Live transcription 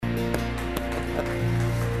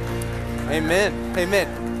Amen.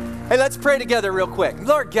 Amen. Hey, let's pray together real quick.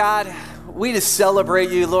 Lord God, we just celebrate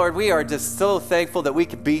you, Lord. We are just so thankful that we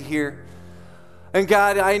could be here. And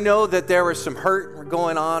God, I know that there was some hurt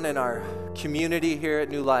going on in our community here at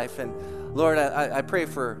New Life. And Lord, I pray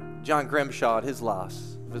for John Grimshaw and his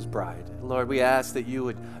loss of his bride. Lord, we ask that you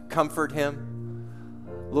would comfort him.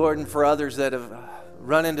 Lord, and for others that have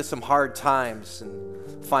run into some hard times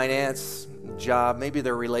in finance, job, maybe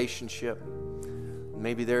their relationship,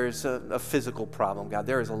 maybe there's a physical problem. God,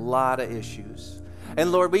 there is a lot of issues.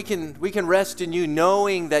 And Lord, we can rest in you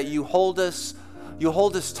knowing that you hold us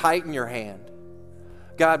tight in your hand.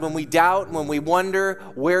 God, when we doubt, when we wonder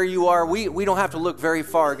where you are, we don't have to look very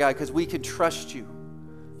far, God, because we can trust you.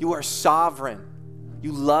 You are sovereign.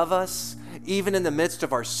 You love us, even in the midst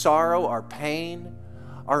of our sorrow, our pain,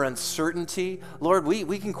 our uncertainty. Lord,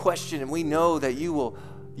 we can question, and we know that you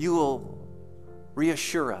will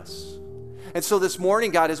reassure us. And so this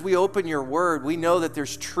morning, God, as we open your word, we know that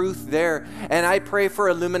there's truth there. And I pray for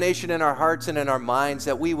illumination in our hearts and in our minds,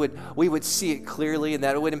 that we would see it clearly, and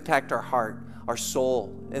that it would impact our heart, our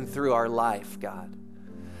soul, and through our life, God.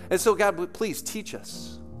 And so, God, please teach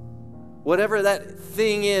us. Whatever that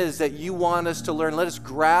thing is that you want us to learn, let us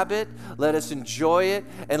grab it, let us enjoy it,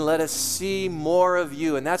 and let us see more of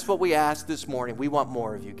you. And that's what we ask this morning. We want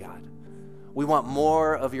more of you, God. We want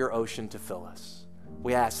more of your ocean to fill us.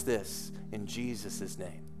 We ask this in Jesus'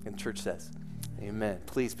 name. And church says, amen.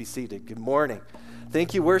 Please be seated. Good morning.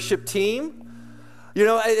 Thank you, worship team. You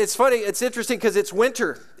know, it's funny, it's interesting because it's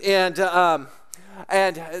winter. And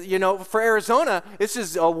you know, for Arizona, this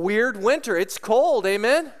is a weird winter. It's cold,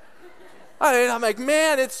 amen? I'm like,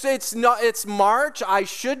 man, it's March.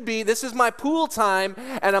 This is my pool time,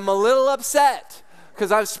 and I'm a little upset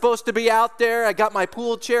because I was supposed to be out there. I got my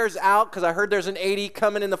pool chairs out because I heard there's an 80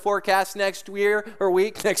 coming in the forecast next year.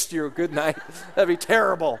 Good night. That'd be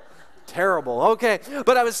terrible. Terrible. Okay.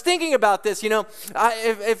 But I was thinking about this, you know,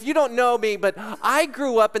 if you don't know me, but I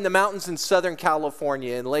grew up in the mountains in Southern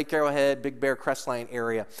California, in Lake Arrowhead, Big Bear, Crestline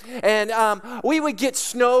area. And we would get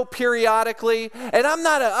snow periodically. And I'm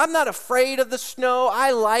not afraid of the snow.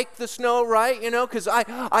 I like the snow, right? You know, because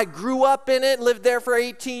I grew up in it, lived there for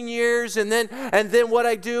 18 years. And then what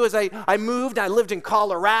I do is I moved. I lived in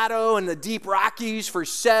Colorado and the deep Rockies for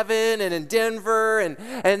 7, and in Denver.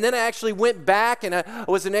 And then I actually went back, and I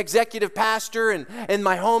was an executive pastor in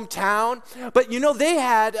my hometown. But you know, they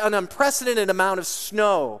had an unprecedented amount of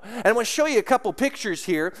snow. And I'm going to show you a couple pictures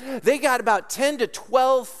here. They got about 10 to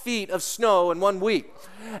 12 feet of snow in 1 week.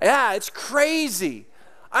 Yeah, it's crazy.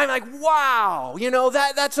 I'm like, wow, you know,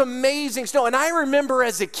 that's amazing snow. And I remember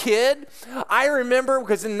as a kid,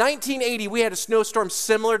 because in 1980 we had a snowstorm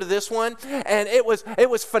similar to this one, and it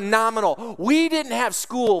was phenomenal. We didn't have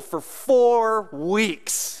school for 4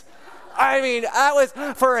 weeks. I mean,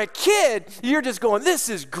 for a kid, you're just going, this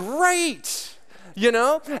is great, you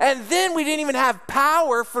know? And then we didn't even have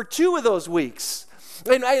power for 2 of those weeks.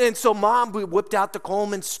 And so Mom, we whipped out the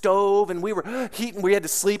Coleman stove, and we were heating. We had to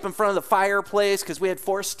sleep in front of the fireplace because we had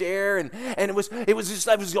forced air, and it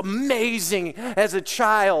was amazing as a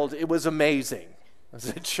child. It was amazing as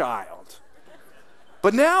a child.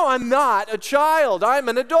 But now I'm not a child. I'm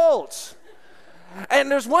an adult.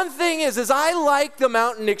 And there's one thing is I like the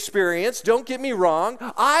mountain experience. Don't get me wrong.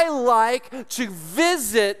 I like to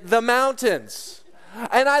visit the mountains.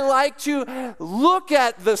 And I like to look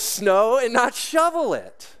at the snow and not shovel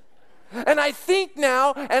it. And I think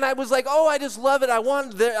now, and I was like, oh, I just love it. I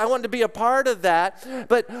wanted to be a part of that.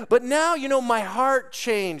 But now, you know, my heart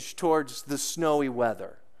changed towards the snowy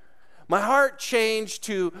weather. My heart changed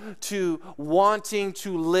to wanting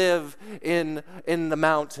to live in the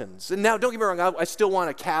mountains. And now, don't get me wrong, I still want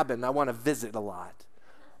a cabin. I want to visit a lot.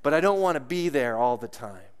 But I don't want to be there all the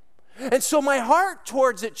time. And so my heart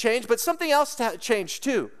towards it changed, but something else changed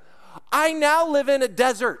too. I now live in a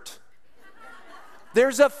desert.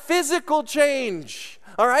 There's a physical change.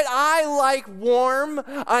 All right, I like warm.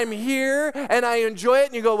 I'm here, and I enjoy it.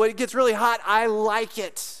 And you go, well, it gets really hot. I like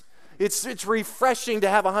it. It's refreshing to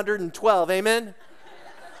have 112, amen?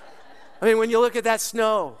 I mean, when you look at that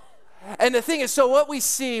snow. And the thing is, so what do we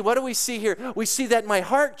see here? We see that my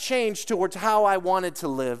heart changed towards how I wanted to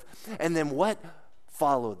live. And then what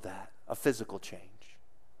followed that? A physical change.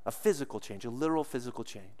 A physical change, a literal physical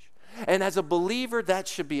change. And as a believer, that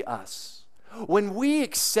should be us. When we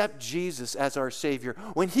accept Jesus as our Savior,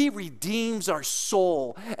 when He redeems our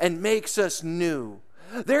soul and makes us new,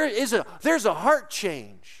 there's a heart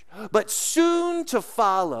change. But soon to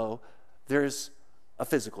follow, there's a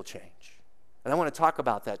physical change. And I want to talk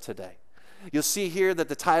about that today. You'll see here that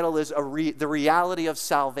the title is The Reality of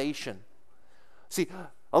Salvation. See,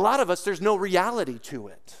 a lot of us, there's no reality to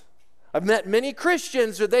it. I've met many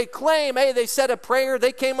Christians who they claim, hey, they said a prayer,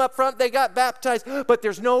 they came up front, they got baptized, but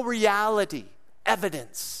there's no reality,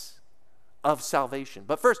 evidence of salvation.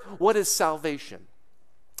 But first, what is salvation?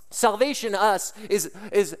 Salvation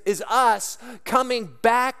is us coming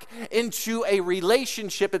back into a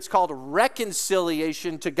relationship. It's called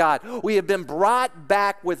reconciliation to God. We have been brought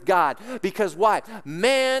back with God. Because why?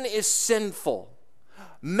 Man is sinful.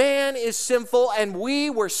 Man is sinful, and we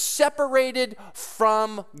were separated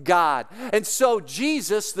from God. And so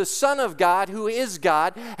Jesus, the Son of God, who is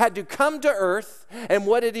God, had to come to earth, and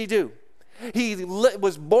what did he do? He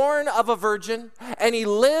was born of a virgin, and he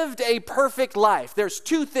lived a perfect life. There's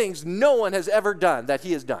two things no one has ever done that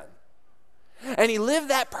he has done. And he lived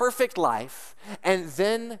that perfect life, and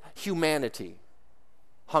then humanity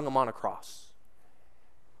hung him on a cross.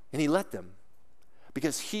 And he let them,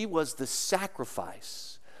 because he was the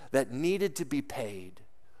sacrifice that needed to be paid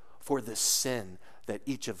for the sin that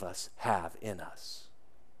each of us have in us.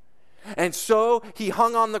 And so he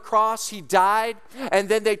hung on the cross, he died, and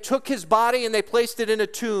then they took his body and they placed it in a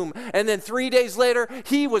tomb. And then 3 days later,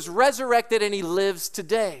 he was resurrected and he lives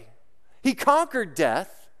today. He conquered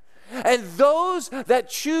death, and those that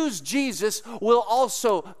choose Jesus will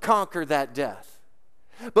also conquer that death.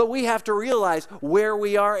 But we have to realize where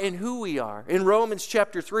we are and who we are. In Romans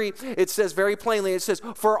chapter 3, it says very plainly, it says,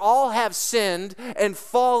 for all have sinned and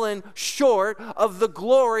fallen short of the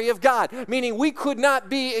glory of God. Meaning we could not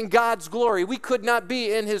be in God's glory. We could not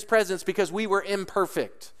be in his presence because we were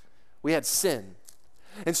imperfect. We had sin.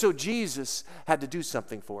 And so Jesus had to do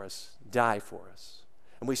something for us, die for us.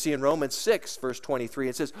 And we see in Romans 6, verse 23,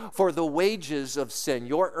 it says, for the wages of sin,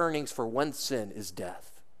 your earnings for one sin is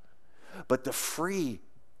death. But the free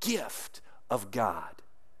gift of God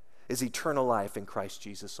is eternal life in Christ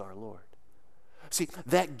Jesus our Lord. See,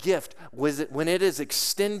 that gift, when it is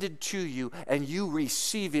extended to you and you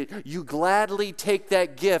receive it, you gladly take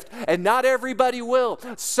that gift. And not everybody will.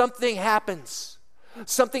 Something happens.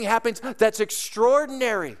 Something happens that's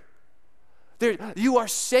extraordinary. You are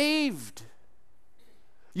saved.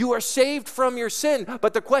 You are saved from your sin,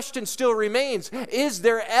 but the question still remains, is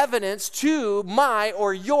there evidence to my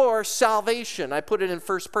or your salvation? I put it in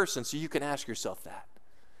first person so you can ask yourself that.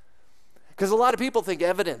 Because a lot of people think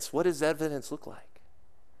evidence. What does evidence look like?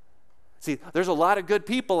 See, there's a lot of good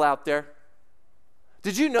people out there.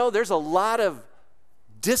 Did you know there's a lot of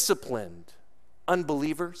disciplined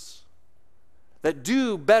unbelievers that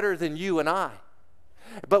do better than you and I?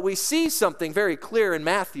 But we see something very clear in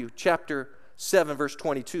Matthew chapter 7, verse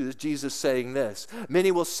 22, is Jesus saying this.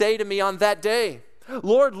 Many will say to me on that day,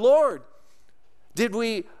 Lord, Lord, did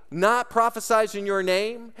we not prophesy in your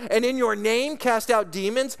name? And in your name cast out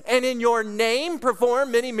demons? And in your name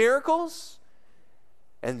perform many miracles?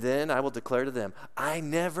 And then I will declare to them, I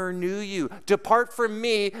never knew you. Depart from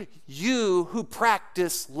me, you who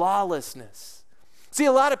practice lawlessness. See,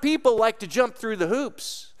 a lot of people like to jump through the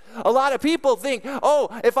hoops. A lot of people think, oh,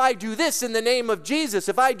 if I do this in the name of Jesus,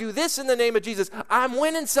 if I do this in the name of Jesus, I'm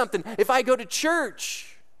winning something. If I go to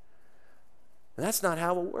church. And that's not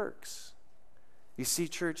how it works. You see,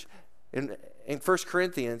 church, in 1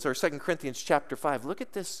 Corinthians or 2 Corinthians chapter 5, look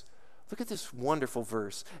at this wonderful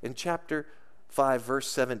verse. In chapter 5,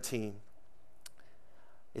 verse 17,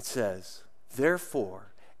 it says,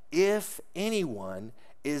 therefore, if anyone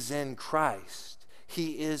is in Christ,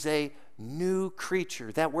 he is a new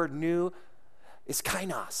creature. That word new is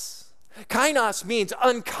kainos. Kainos means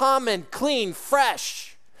uncommon, clean,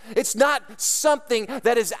 fresh. It's not something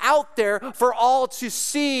that is out there for all to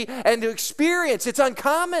see and to experience. It's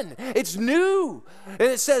uncommon. It's new. And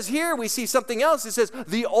it says here, we see something else. It says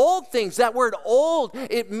the old things. That word old,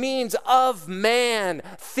 it means of man.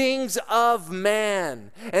 Things of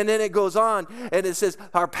man. And then it goes on and it says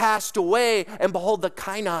are passed away, and behold, the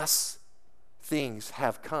kainos things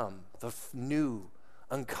have come. The new,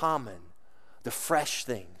 uncommon, the fresh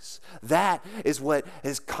things. That is what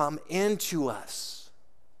has come into us.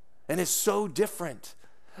 And it's so different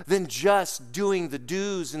than just doing the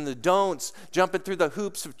do's and the don'ts, jumping through the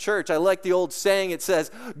hoops of church. I like the old saying, it says,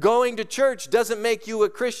 going to church doesn't make you a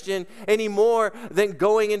Christian any more than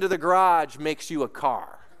going into the garage makes you a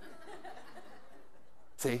car.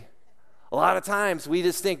 See? A lot of times we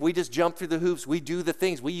just think we just jump through the hoops, we do the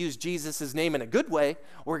things, we use Jesus' name in a good way,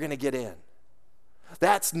 we're going to get in.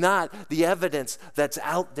 That's not the evidence that's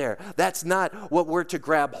out there. That's not what we're to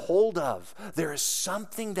grab hold of. There is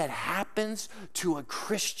something that happens to a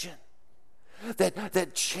Christian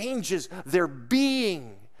that changes their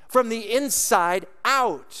being from the inside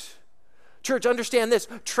out. Church, understand this.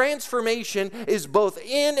 Transformation is both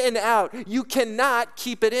in and out. You cannot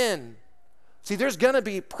keep it in. See, there's going to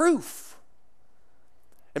be proof.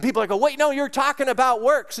 And people are like, wait, no, you're talking about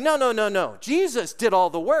works. No, no, no, no. Jesus did all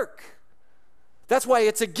the work. That's why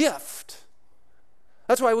it's a gift.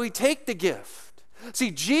 That's why we take the gift.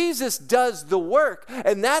 See, Jesus does the work,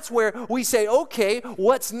 and that's where we say, okay,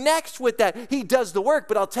 what's next with that? He does the work,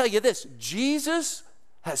 but I'll tell you this, Jesus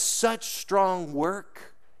has such strong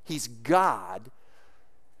work. He's God.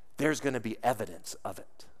 There's going to be evidence of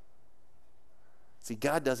it. See,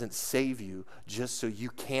 God doesn't save you just so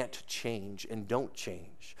you can't change and don't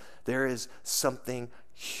change. There is something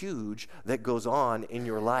huge that goes on in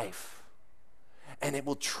your life, and it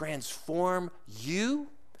will transform you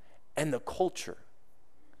and the culture.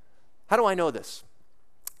 How do I know this?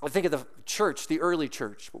 I think of the church, the early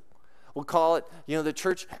church. We'll call it, the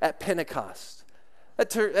church at Pentecost.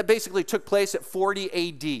 That basically took place at 40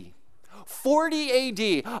 A.D. 40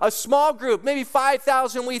 A.D., a small group, maybe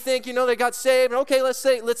 5,000 we think, they got saved. Okay,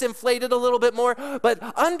 let's inflate it a little bit more. But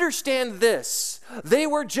understand this, they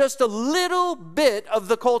were just a little bit of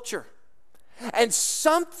the culture. And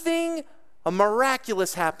something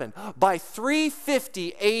miraculous happened. By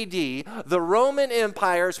 350 A.D., the Roman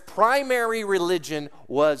Empire's primary religion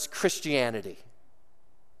was Christianity.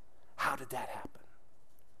 How did that happen?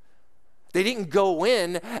 They didn't go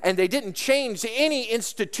in and they didn't change any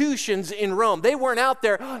institutions in Rome. They weren't out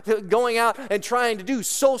there going out and trying to do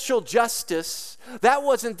social justice. That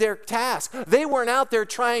wasn't their task. They weren't out there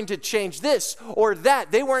trying to change this or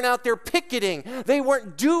that. They weren't out there picketing. They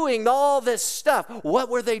weren't doing all this stuff. What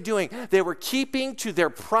were they doing? They were keeping to their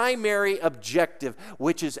primary objective,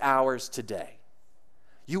 which is ours today.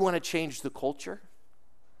 You want to change the culture?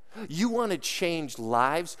 You want to change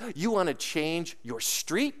lives? You want to change your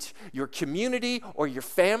street, your community, or your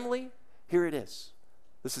family? Here it is.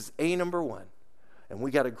 This is A number one. And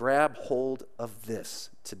we got to grab hold of this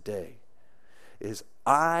today. Is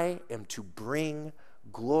I am to bring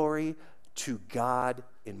glory to God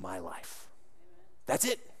in my life. That's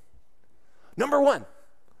it. Number one.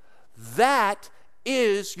 That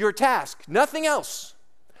is your task. Nothing else.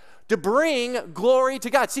 To bring glory to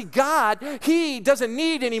God. See, God, He doesn't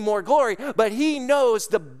need any more glory, but He knows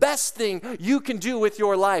the best thing you can do with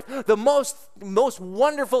your life. The most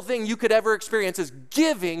wonderful thing you could ever experience is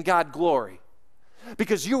giving God glory,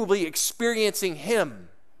 because you will be experiencing Him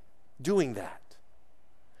doing that.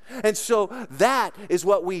 And so that is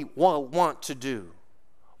what we want to do.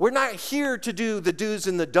 We're not here to do the do's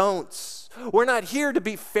and the don'ts. We're not here to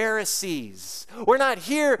be Pharisees. We're not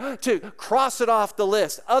here to cross it off the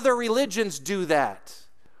list. Other religions do that.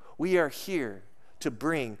 We are here to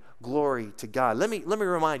bring glory to God. Let me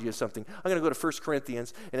remind you of something. I'm going to go to 1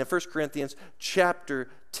 Corinthians, and in 1 Corinthians chapter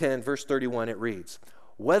 10, verse 31, it reads,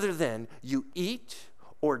 "Whether then you eat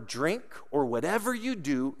or drink or whatever you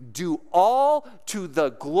do, do all to the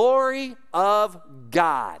glory of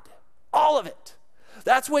God." All of it.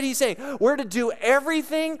 That's what he's saying. We're to do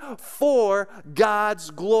everything for God's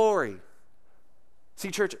glory. See,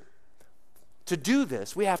 church, to do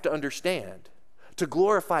this, we have to understand, to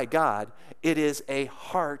glorify God, it is a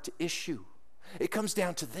heart issue. It comes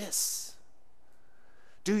down to this.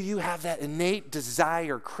 Do you have that innate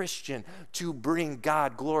desire, Christian, to bring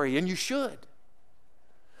God glory? And you should.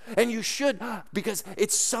 And you should, because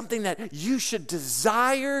it's something that you should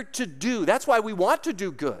desire to do. That's why we want to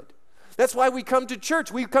do good. That's why we come to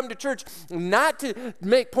church. We come to church not to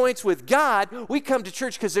make points with God. We come to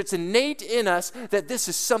church because it's innate in us that this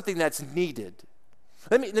is something that's needed.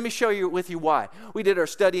 Let me show you with you why. We did our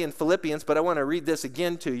study in Philippians, but I want to read this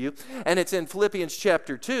again to you. And it's in Philippians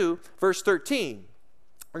chapter 2, verse 13.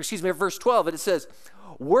 Or excuse me, verse 12. And it says,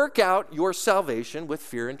 "Work out your salvation with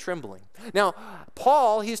fear and trembling." Now,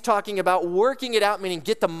 Paul, he's talking about working it out, meaning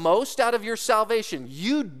get the most out of your salvation.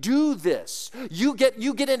 You do this. You get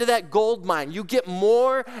into that gold mine. You get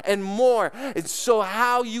more and more. And so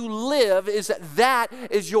how you live that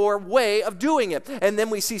is your way of doing it. And then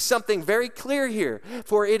we see something very clear here.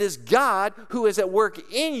 For it is God who is at work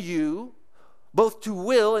in you, both to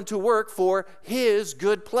will and to work for His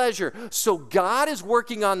good pleasure. So God is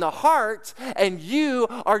working on the heart, and you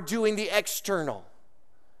are doing the external.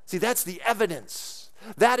 See, that's the evidence.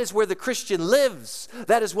 That is where the Christian lives.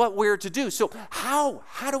 That is what we're to do. So how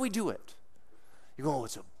do we do it? You go,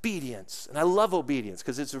 it's obedience. And I love obedience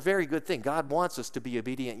because it's a very good thing. God wants us to be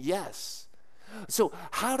obedient, yes. So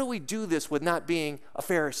how do we do this with not being a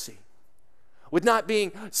Pharisee? With not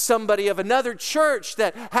being somebody of another church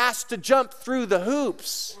that has to jump through the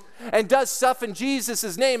hoops and does stuff in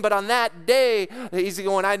Jesus' name, but on that day, he's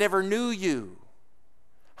going, I never knew you.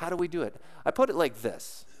 How do we do it? I put it like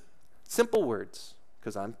this. Simple words,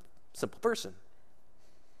 because I'm a simple person.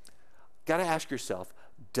 Got to ask yourself,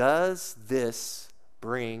 does this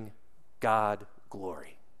bring God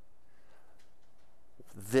glory?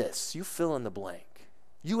 this, you fill in the blank.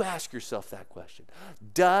 You ask yourself that question.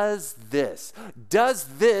 Does this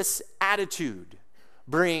attitude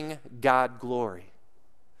bring God glory?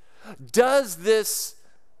 Does this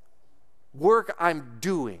work I'm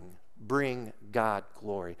doing bring God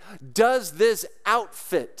glory? Does this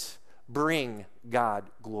outfit bring God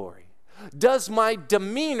glory? Does my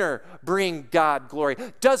demeanor bring God glory?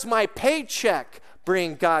 Does my paycheck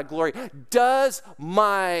bring God glory? Does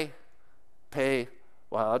my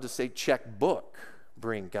I'll just say checkbook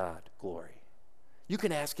bring God glory? You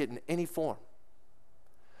can ask it in any form.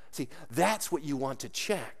 See, that's what you want to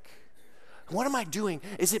check. What am I doing?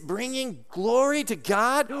 Is it bringing glory to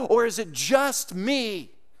God, or is it just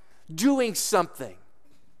me doing something?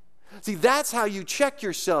 See, that's how you check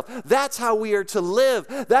yourself. That's how we are to live.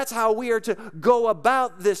 That's how we are to go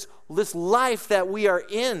about this life that we are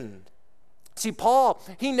in. See, Paul,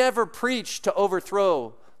 he never preached to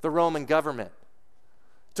overthrow the Roman government,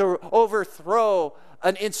 to overthrow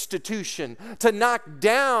an institution, to knock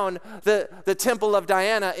down the temple of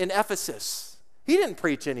Diana in Ephesus. He didn't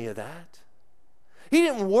preach any of that. He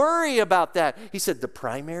didn't worry about that. He said the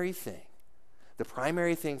primary thing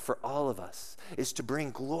for all of us is to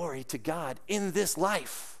bring glory to God in this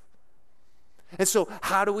life. And so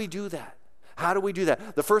how do we do that? How do we do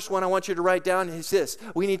that? The first one I want you to write down is this.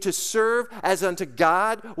 We need to serve as unto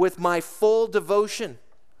God with my full devotion.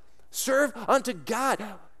 Serve unto God.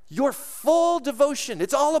 Your full devotion.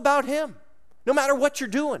 It's all about Him. No matter what you're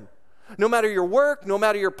doing. No matter your work, no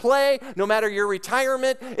matter your play, no matter your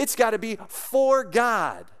retirement, it's got to be for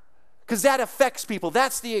God. Because that affects people.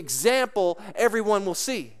 That's the example everyone will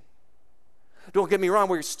see. Don't get me wrong,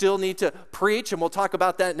 we still need to preach, and we'll talk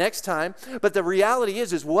about that next time. But the reality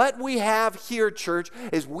is what we have here, church,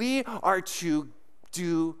 is we are to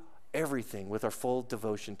do everything with our full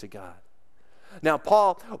devotion to God. Now,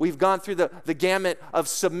 Paul, we've gone through the gamut of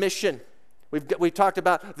submission. We've talked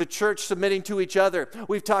about the church submitting to each other.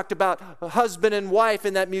 We've talked about husband and wife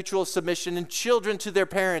in that mutual submission, and children to their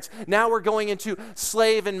parents. Now we're going into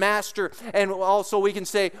slave and master, and also we can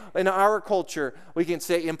say in our culture, we can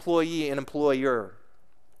say employee and employer,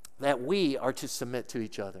 that we are to submit to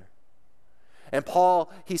each other. And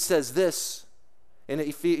Paul, he says this in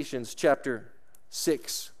Ephesians chapter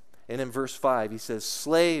 6 and in verse 5. He says,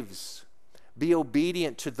 slaves, be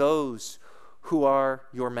obedient to those who are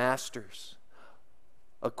your masters,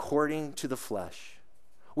 according to the flesh,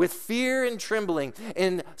 with fear and trembling,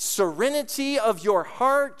 in serenity of your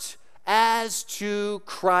heart as to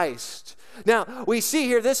Christ. Now, we see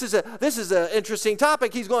here, this is an interesting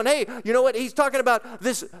topic. He's going, hey, you know what? He's talking about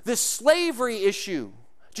this slavery issue.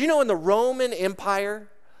 Do you know in the Roman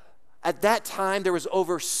Empire, at that time, there was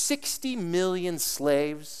over 60 million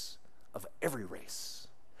slaves of every race.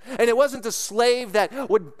 And it wasn't the slave that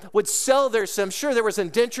would sell their, I'm sure there was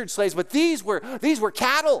indentured slaves, but these were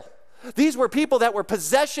cattle. These were people that were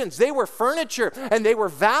possessions. They were furniture, and they were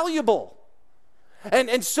valuable.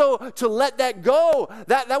 And so to let that go,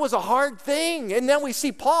 that was a hard thing. And then we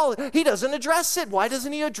see Paul, he doesn't address it. Why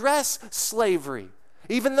doesn't he address slavery?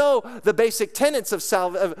 Even though the basic tenets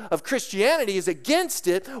of Christianity is against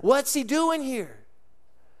it, what's he doing here?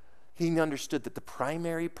 He understood that the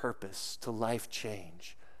primary purpose to life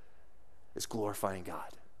change is glorifying God.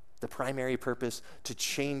 The primary purpose to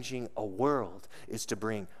changing a world is to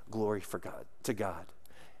bring glory to God.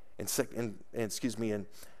 In 1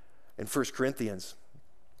 Corinthians,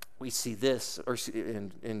 we see this, or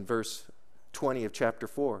in verse 20 of chapter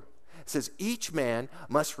 4. It says, each man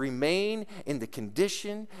must remain in the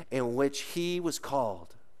condition in which he was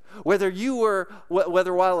called. Whether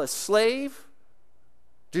while a slave,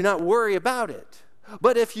 do not worry about it.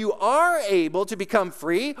 But if you are able to become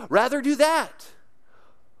free, rather do that.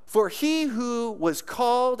 For he who was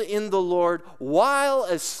called in the Lord while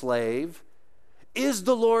a slave is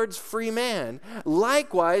the Lord's free man.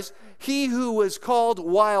 Likewise, he who was called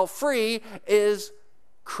while free is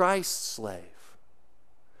Christ's slave.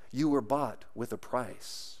 You were bought with a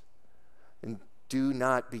price, and do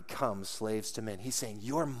not become slaves to men. He's saying,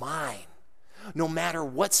 you're mine. No matter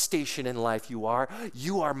what station in life you are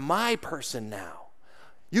my person now.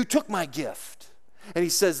 You took my gift. And he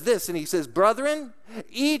says this, and he says, brethren,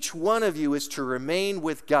 each one of you is to remain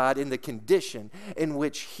with God in the condition in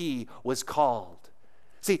which he was called.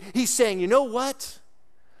 See, he's saying, you know what?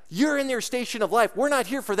 You're in your station of life. We're not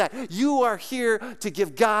here for that. You are here to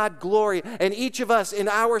give God glory. And each of us in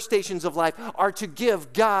our stations of life are to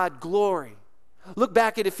give God glory. Look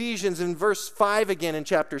back at Ephesians in verse 5 again in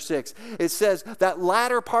chapter 6. It says, that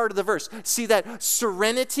latter part of the verse, see that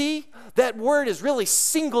serenity? That word is really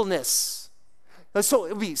singleness. So it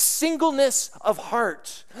would be singleness of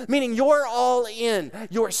heart, meaning you're all in.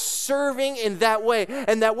 You're serving in that way.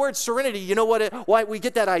 And that word serenity, you know what? Why we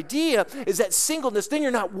get that idea is that singleness, then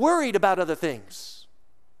you're not worried about other things.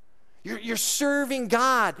 You're serving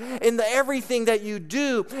God in everything that you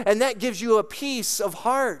do, and that gives you a peace of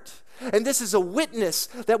heart. And this is a witness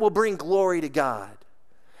that will bring glory to God.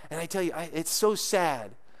 And I tell you, it's so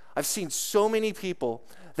sad. I've seen so many people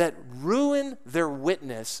that ruin their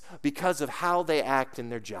witness because of how they act in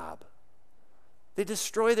their job. They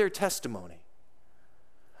destroy their testimony.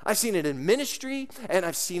 I've seen it in ministry, and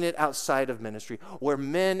I've seen it outside of ministry, where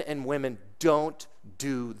men and women don't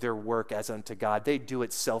do their work as unto God. They do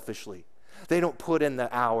it selfishly. They don't put in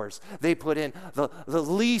the hours. They put in the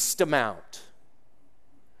least amount.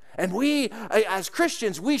 And we, as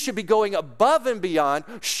Christians, we should be going above and beyond,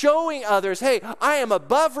 showing others, hey, I am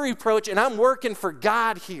above reproach and I'm working for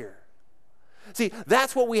God here. See,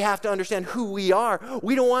 that's what we have to understand, who we are.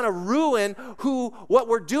 We don't want to ruin what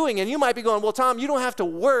we're doing. And you might be going, well, Tom, you don't have to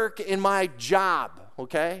work in my job,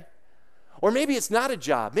 okay? Or maybe it's not a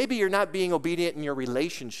job. Maybe you're not being obedient in your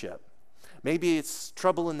relationship. Maybe it's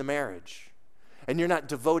trouble in the marriage and you're not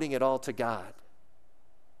devoting it all to God.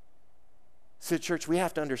 So, church, we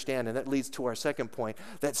have to understand, and that leads to our second point,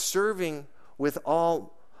 that serving with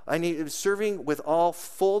all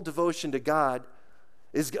full devotion to God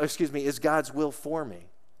is God's will for me.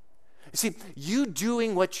 You see, you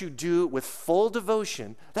doing what you do with full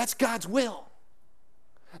devotion, that's God's will.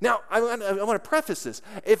 Now, I want to preface this.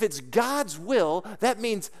 If it's God's will, that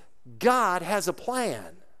means God has a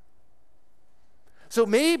plan. So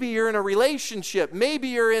maybe you're in a relationship, maybe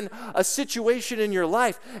you're in a situation in your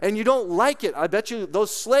life and you don't like it. I bet you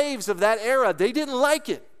those slaves of that era, they didn't like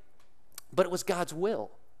it, but it was God's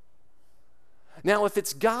will. Now, if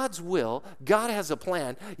it's God's will, God has a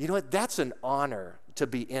plan, you know what? That's an honor to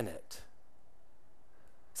be in it.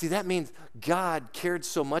 See, that means God cared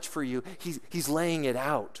so much for you, he's laying it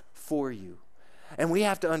out for you. And we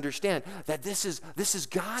have to understand that this is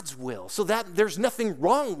God's will, so that there's nothing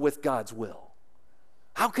wrong with God's will.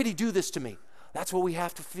 How could he do this to me? That's what we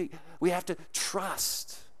have to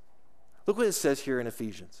trust. Look what it says here in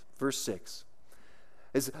Ephesians, verse 6.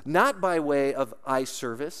 Is not by way of eye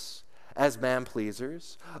service as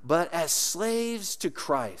man-pleasers, but as slaves to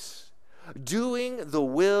Christ, doing the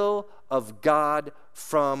will of God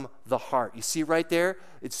from the heart. You see right there?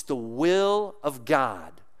 It's the will of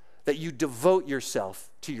God that you devote yourself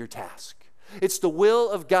to your task. It's the will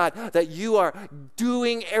of God that you are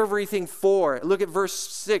doing everything for. Look at verse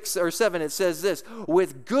 6 or 7. It says this,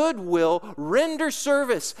 with good will render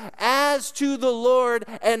service as to the Lord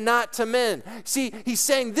and not to men. See, he's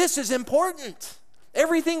saying this is important.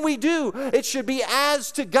 Everything we do, it should be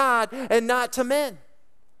as to God and not to men.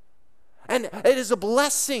 And it is a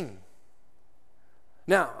blessing.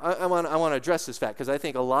 Now, I want to address this fact because I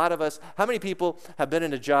think a lot of us, how many people have been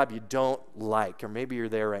in a job you don't like? Or maybe you're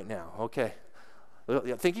there right now. Okay.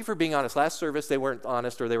 Thank you for being honest. Last service, they weren't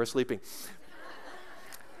honest or they were sleeping.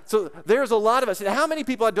 So there's a lot of us. How many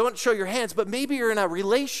people, don't show your hands, but maybe you're in a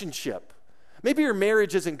relationship. Maybe your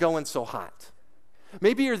marriage isn't going so hot.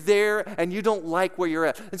 Maybe you're there and you don't like where you're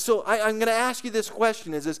at. And so I'm going to ask you this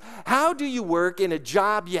question is how do you work in a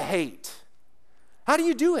job you hate? How do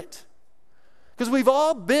you do it? Because we've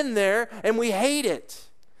all been there and we hate it.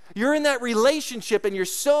 You're in that relationship and you're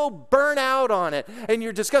so burnt out on it and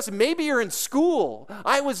you're discussing. Maybe you're in school.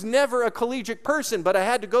 I was never a collegiate person, but I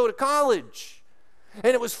had to go to college. And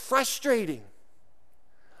it was frustrating.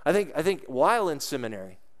 I think while in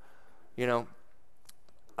seminary,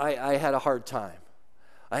 I had a hard time.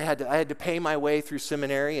 I had to pay my way through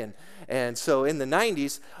seminary, and so in the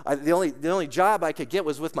 90s, the only job I could get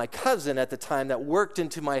was with my cousin at the time that worked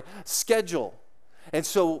into my schedule. And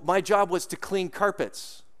so my job was to clean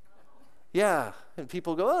carpets. Yeah, and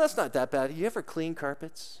people go, oh, that's not that bad. You ever clean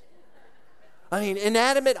carpets? I mean,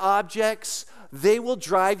 inanimate objects, they will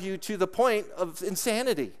drive you to the point of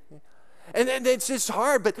insanity. And it's just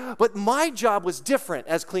hard, but my job was different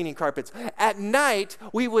as cleaning carpets. At night,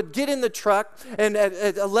 we would get in the truck, and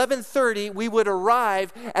at 11:30, we would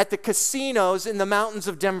arrive at the casinos in the mountains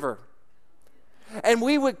of Denver. And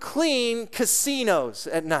we would clean casinos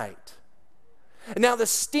at night. Now, the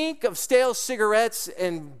stink of stale cigarettes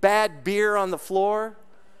and bad beer on the floor,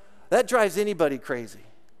 that drives anybody crazy.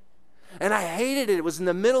 And I hated it. It was in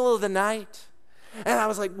the middle of the night. And I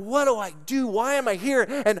was like, what do I do? Why am I here?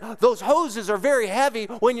 And those hoses are very heavy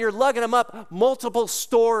when you're lugging them up multiple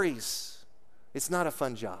stories. It's not a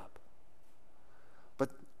fun job. But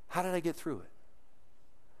how did I get through it?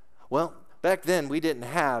 Well, back then, we didn't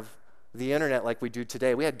have the internet like we do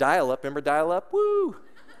today. We had dial-up. Remember dial-up? Woo!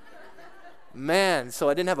 Man, so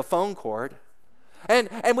I didn't have a phone cord. And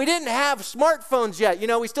we didn't have smartphones yet. You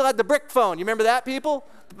know, we still had the brick phone. You remember that, people?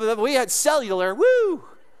 We had cellular. Woo!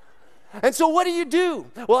 And so what do?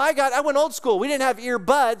 Well, I went old school. We didn't have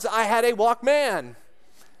earbuds. I had a Walkman.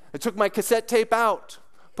 I took my cassette tape out,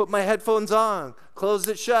 put my headphones on, closed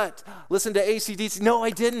it shut, listened to AC/DC. No, I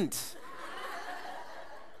didn't.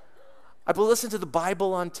 I listened to the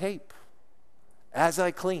Bible on tape as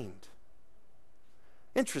I cleaned.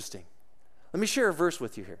 Interesting. Let me share a verse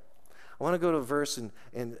with you here. I want to go to a verse in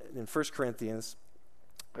 1 Corinthians,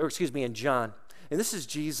 in John. And this is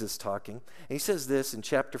Jesus talking. And he says this in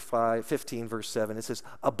chapter 15, verse 7. It says,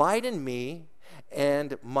 "Abide in me,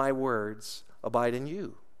 and my words abide in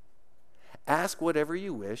you. Ask whatever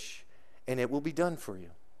you wish, and it will be done for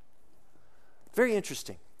you." Very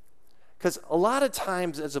interesting. Because a lot of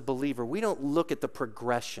times as a believer, we don't look at the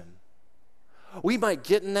progression. We might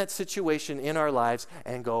get in that situation in our lives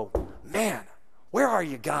and go, "Man, where are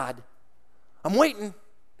you, God? I'm waiting.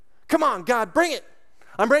 Come on, God, bring it.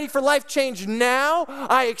 I'm ready for life change now.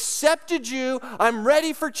 I accepted you. I'm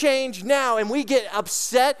ready for change now." And we get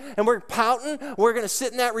upset and we're pouting. We're going to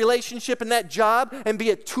sit in that relationship and that job and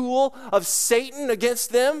be a tool of Satan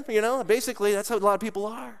against them. You know, basically that's how a lot of people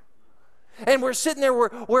are. And we're sitting there,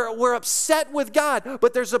 we're upset with God,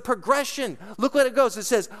 but there's a progression. Look what it goes. It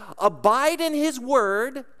says, "Abide in his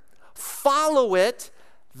word, follow it,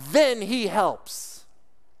 then he helps."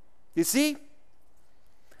 You see?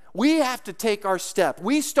 We have to take our step.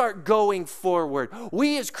 We start going forward.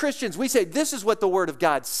 We as Christians, we say, this is what the Word of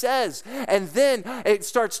God says. And then it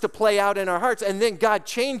starts to play out in our hearts. And then God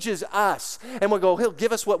changes us. And we'll go, He'll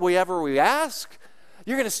give us whatever we ask.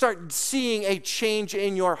 You're going to start seeing a change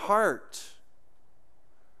in your heart.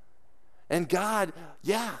 And God,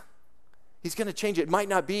 He's going to change it. It might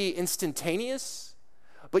not be instantaneous,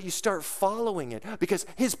 but you start following it because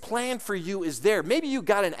his plan for you is there. Maybe you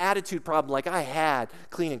got an attitude problem like I had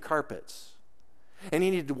cleaning carpets, and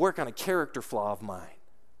you needed to work on a character flaw of mine.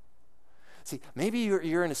 See, maybe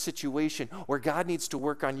you're in a situation where God needs to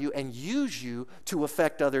work on you and use you to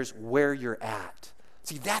affect others where you're at.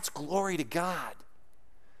 See, that's glory to God.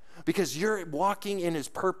 Because you're walking in his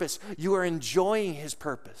purpose. You are enjoying his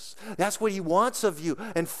purpose. That's what he wants of you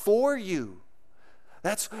and for you.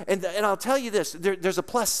 And I'll tell you this, there's a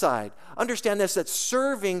plus side. Understand this, that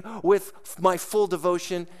serving with my full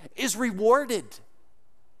devotion is rewarded.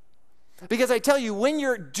 Because I tell you, when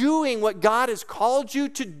you're doing what God has called you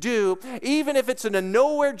to do, even if it's in a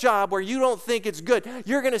nowhere job where you don't think it's good,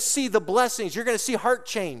 you're going to see the blessings. You're going to see heart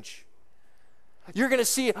change. You're going to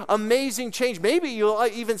see amazing change. Maybe you'll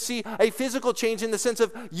even see a physical change in the sense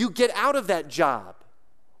of you get out of that job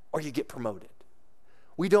or you get promoted.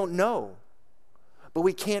 We don't know. But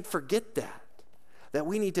we can't forget that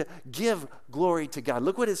we need to give glory to God.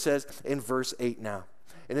 Look what it says in verse 8 now.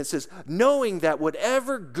 And it says, "Knowing that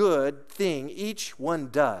whatever good thing each one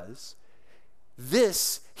does,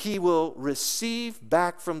 this he will receive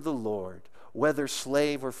back from the Lord, whether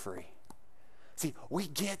slave or free." See, we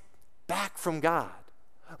get back from God.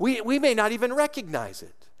 We may not even recognize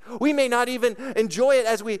it. We may not even enjoy it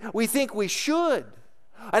as we think we should.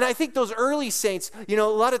 And I think those early saints, a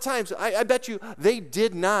lot of times, I bet you they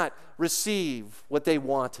did not receive what they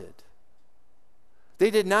wanted.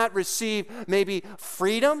 They did not receive maybe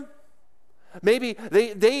freedom. Maybe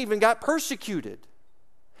they even got persecuted.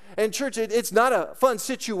 And church, it's not a fun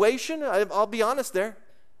situation. I'll be honest there.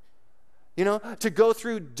 To go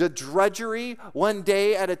through the drudgery one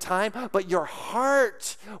day at a time, but your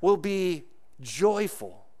heart will be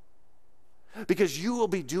joyful because you will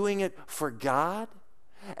be doing it for God.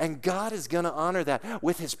 And God is going to honor that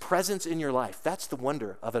with his presence in your life. That's the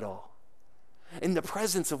wonder of it all. In the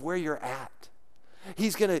presence of where you're at.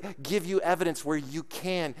 He's going to give you evidence where you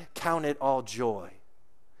can count it all joy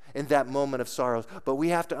in that moment of sorrows. But we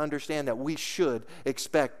have to understand that we should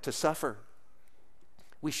expect to suffer.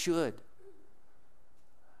 We should.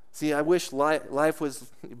 See, I wish life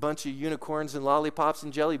was a bunch of unicorns and lollipops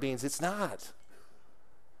and jelly beans. It's not.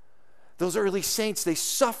 Those early saints, they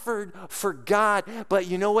suffered for God, but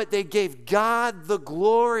you know what? They gave God the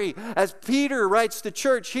glory. As Peter writes to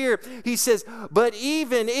church here, he says, "But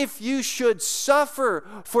even if you should suffer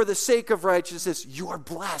for the sake of righteousness, you are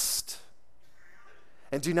blessed.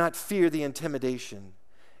 And do not fear the intimidation,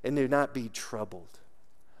 and do not be troubled."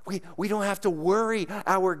 We don't have to worry.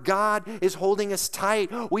 Our God is holding us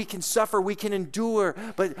tight. We can suffer, we can endure,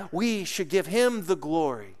 but we should give him the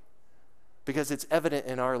glory because it's evident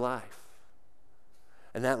in our life.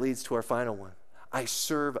 And that leads to our final one. I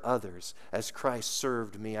serve others as Christ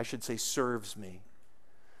served me. I should say serves me.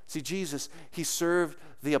 See, Jesus, he served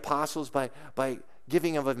the apostles by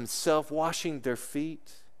giving of himself, washing their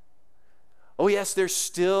feet. Oh yes, there's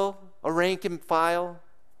still a rank and file.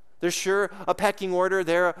 There's sure a pecking order.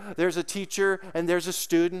 There's a teacher and there's a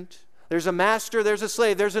student. There's a master, there's a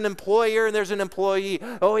slave. There's an employer and there's an employee.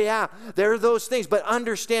 Oh yeah, there are those things. But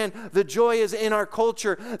understand, the joy is in our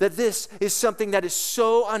culture that this is something that is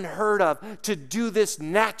so unheard of, to do this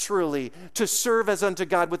naturally, to serve as unto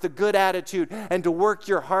God with a good attitude and to work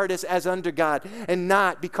your hardest as unto God and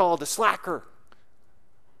not be called a slacker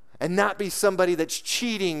and not be somebody that's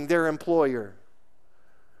cheating their employer.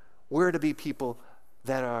 We're to be people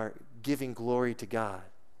that are giving glory to God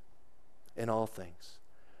in all things.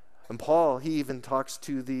 And Paul, he even talks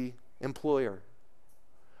to the employer.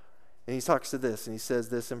 And he talks to this, and he says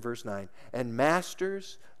this in verse 9. And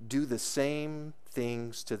masters, do the same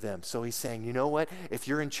things to them. So he's saying, you know what? If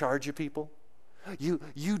you're in charge of people, you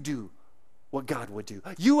do what God would do.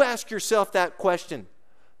 You ask yourself that question.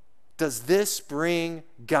 Does this bring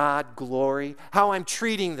God glory? How I'm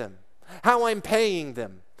treating them, how I'm paying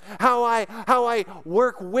them, how I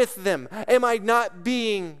work with them. Am I not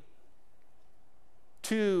being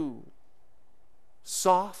too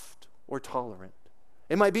soft or tolerant?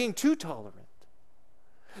 Am I being too tolerant?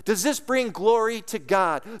 Does this bring glory to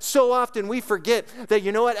God? So often we forget that,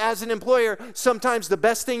 you know what, as an employer, sometimes the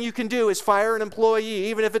best thing you can do is fire an employee,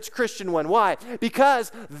 even if it's a Christian one. Why?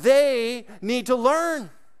 Because they need to learn.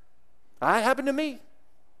 That happened to me.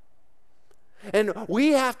 And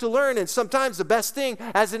we have to learn, and sometimes the best thing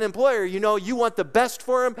as an employer, you know, you want the best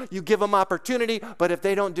for them, you give them opportunity, but if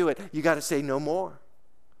they don't do it, you got to say no more.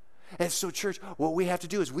 And so, church, what we have to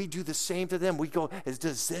do is we do the same to them. We go,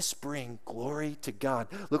 does this bring glory to God?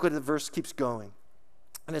 Look what the verse keeps going.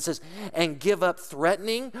 And it says, and give up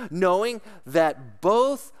threatening, knowing that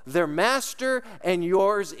both their master and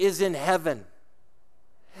yours is in heaven.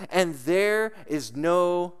 And there is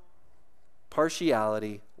no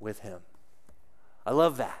partiality with him. I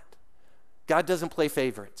love that. God doesn't play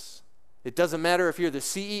favorites. It doesn't matter if you're the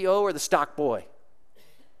CEO or the stock boy.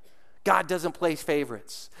 God doesn't play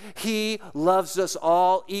favorites. He loves us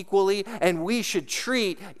all equally, and we should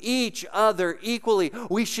treat each other equally.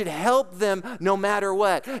 We should help them no matter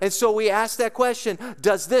what. And so we ask that question,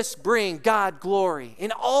 does this bring God glory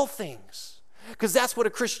in all things? Because that's what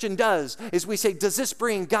a Christian does, is we say, does this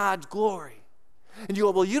bring God glory? And you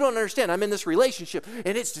go, well, you don't understand. I'm in this relationship,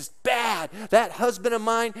 and it's just bad. That husband of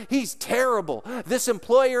mine, he's terrible. This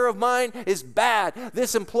employer of mine is bad.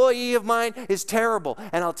 This employee of mine is terrible.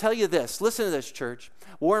 And I'll tell you this. Listen to this, church.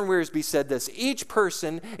 Warren Wiersbe said this. Each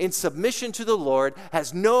person in submission to the Lord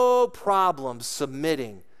has no problem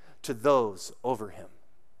submitting to those over him.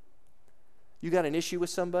 You got an issue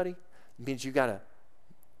with somebody? It means you got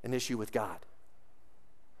an issue with God.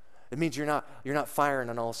 It means you're not firing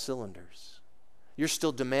on all cylinders. You're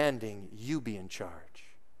still demanding you be in charge.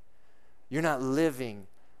 You're not living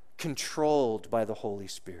controlled by the Holy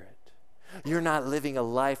Spirit. You're not living a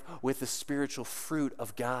life with the spiritual fruit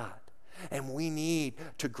of God. And we need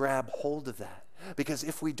to grab hold of that. Because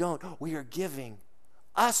if we don't, we are giving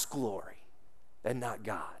us glory and not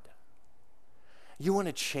God. You want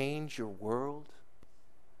to change your world?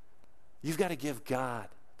 You've got to give God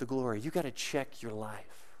the glory. You've got to check your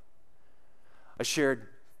life. I shared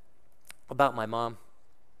about my mom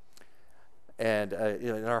and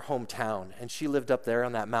in our hometown, and she lived up there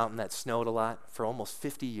on that mountain that snowed a lot for almost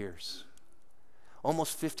 50 years.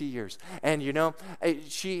 Almost 50 years. And you know,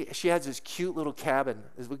 she has this cute little cabin,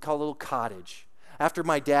 as we call a little cottage. After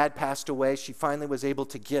my dad passed away, she finally was able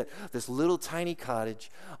to get this little tiny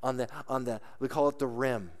cottage on the we call it the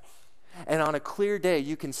rim. And on a clear day,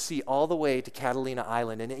 you can see all the way to Catalina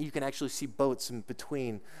Island, and you can actually see boats in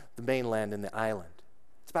between the mainland and the island.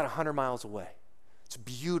 It's about 100 miles away. It's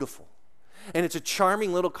beautiful. And it's a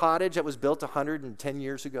charming little cottage that was built 110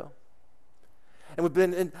 years ago.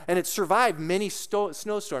 And it survived many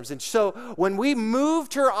snowstorms. And so when we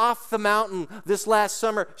moved her off the mountain this last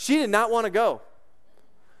summer, she did not want to go.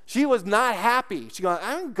 She was not happy. She goes,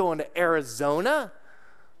 I'm going to Arizona.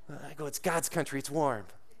 I go, it's God's country. It's warm.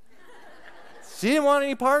 She didn't want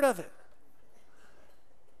any part of it.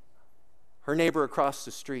 Her neighbor across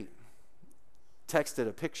the street texted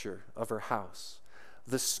a picture of her house.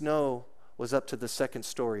 The snow was up to the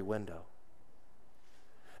second-story window.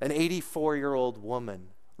 An 84-year-old woman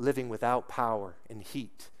living without power and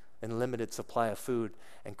heat and limited supply of food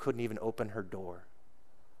and couldn't even open her door.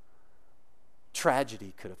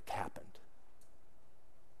 Tragedy could have happened.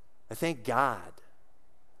 I thank God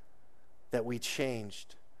that we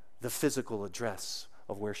changed the physical address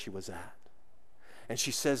of where she was at. And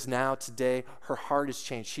she says now, today, her heart has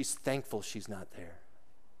changed. She's thankful she's not there.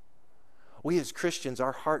 We as Christians,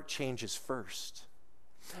 our heart changes first.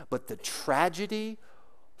 But the tragedy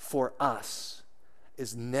for us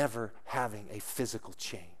is never having a physical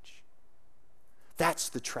change. That's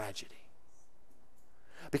the tragedy.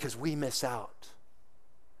 Because we miss out.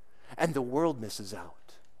 And the world misses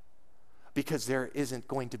out. Because there isn't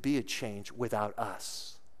going to be a change without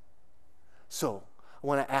us. So, I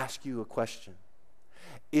want to ask you a question.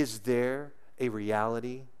 Is there a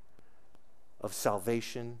reality of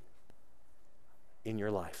salvation in your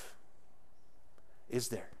life? Is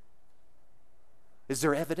there? Is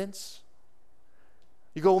there evidence?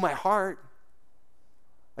 You go, my heart.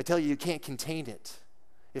 I tell you, you can't contain it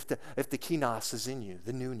if the kinos is in you,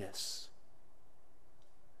 the newness.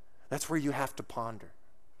 That's where you have to ponder.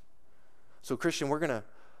 So, Christian, we're going to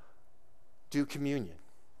do communion.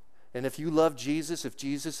 And if you love Jesus, if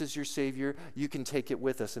Jesus is your Savior, you can take it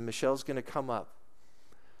with us. And Michelle's going to come up.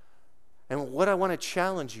 And what I want to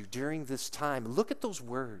challenge you during this time, look at those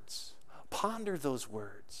words. Ponder those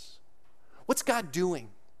words. What's God doing?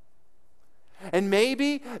 And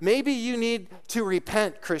maybe you need to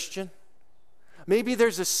repent, Christian. Maybe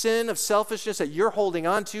there's a sin of selfishness that you're holding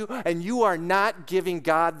on to, and you are not giving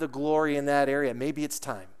God the glory in that area. Maybe it's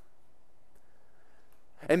time.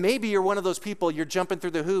 And maybe you're one of those people, you're jumping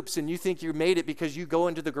through the hoops and you think you made it because you go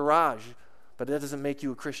into the garage, but that doesn't make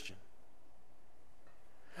you a Christian.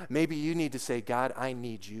 Maybe you need to say, God, I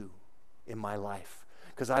need you in my life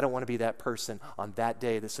because I don't want to be that person on that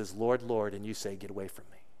day that says, Lord, Lord, and you say, get away from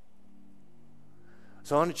me.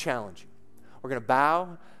 So I want to challenge you. We're going to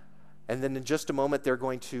bow, and then in just a moment, they're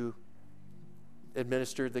going to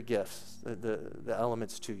administer the gifts, the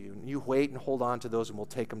elements to you. And you wait and hold on to those, and we'll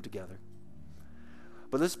take them together.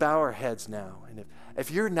 But let's bow our heads now. And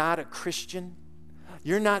if you're not a Christian,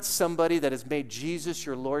 you're not somebody that has made Jesus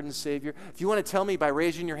your Lord and Savior, if you want to tell me by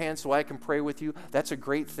raising your hand so I can pray with you, that's a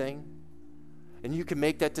great thing. And you can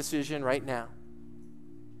make that decision right now.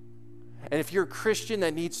 And if you're a Christian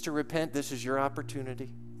that needs to repent, this is your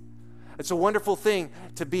opportunity. It's a wonderful thing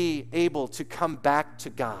to be able to come back to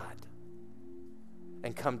God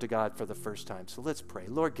and come to God for the first time. So let's pray.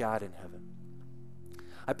 Lord God in heaven,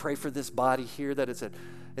 I pray for this body here that is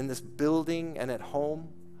in this building and at home.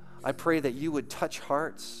 I pray that you would touch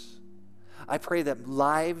hearts. I pray that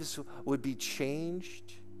lives would be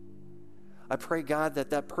changed. I pray, God,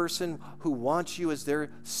 that person who wants you as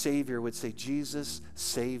their Savior would say, Jesus,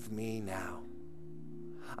 save me now.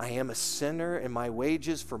 I am a sinner, and my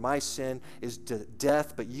wages for my sin is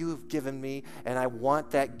death, but you have given me, and I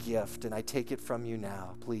want that gift, and I take it from you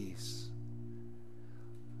now, please.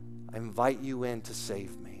 I invite you in to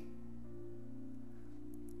save me.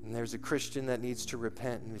 And there's a Christian that needs to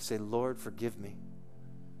repent and say, Lord, forgive me.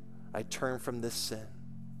 I turn from this sin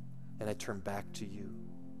and I turn back to you.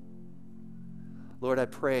 Lord, I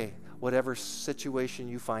pray whatever situation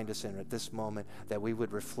you find us in at this moment, that we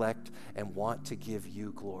would reflect and want to give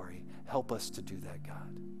you glory. Help us to do that,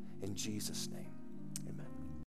 God, in Jesus' name.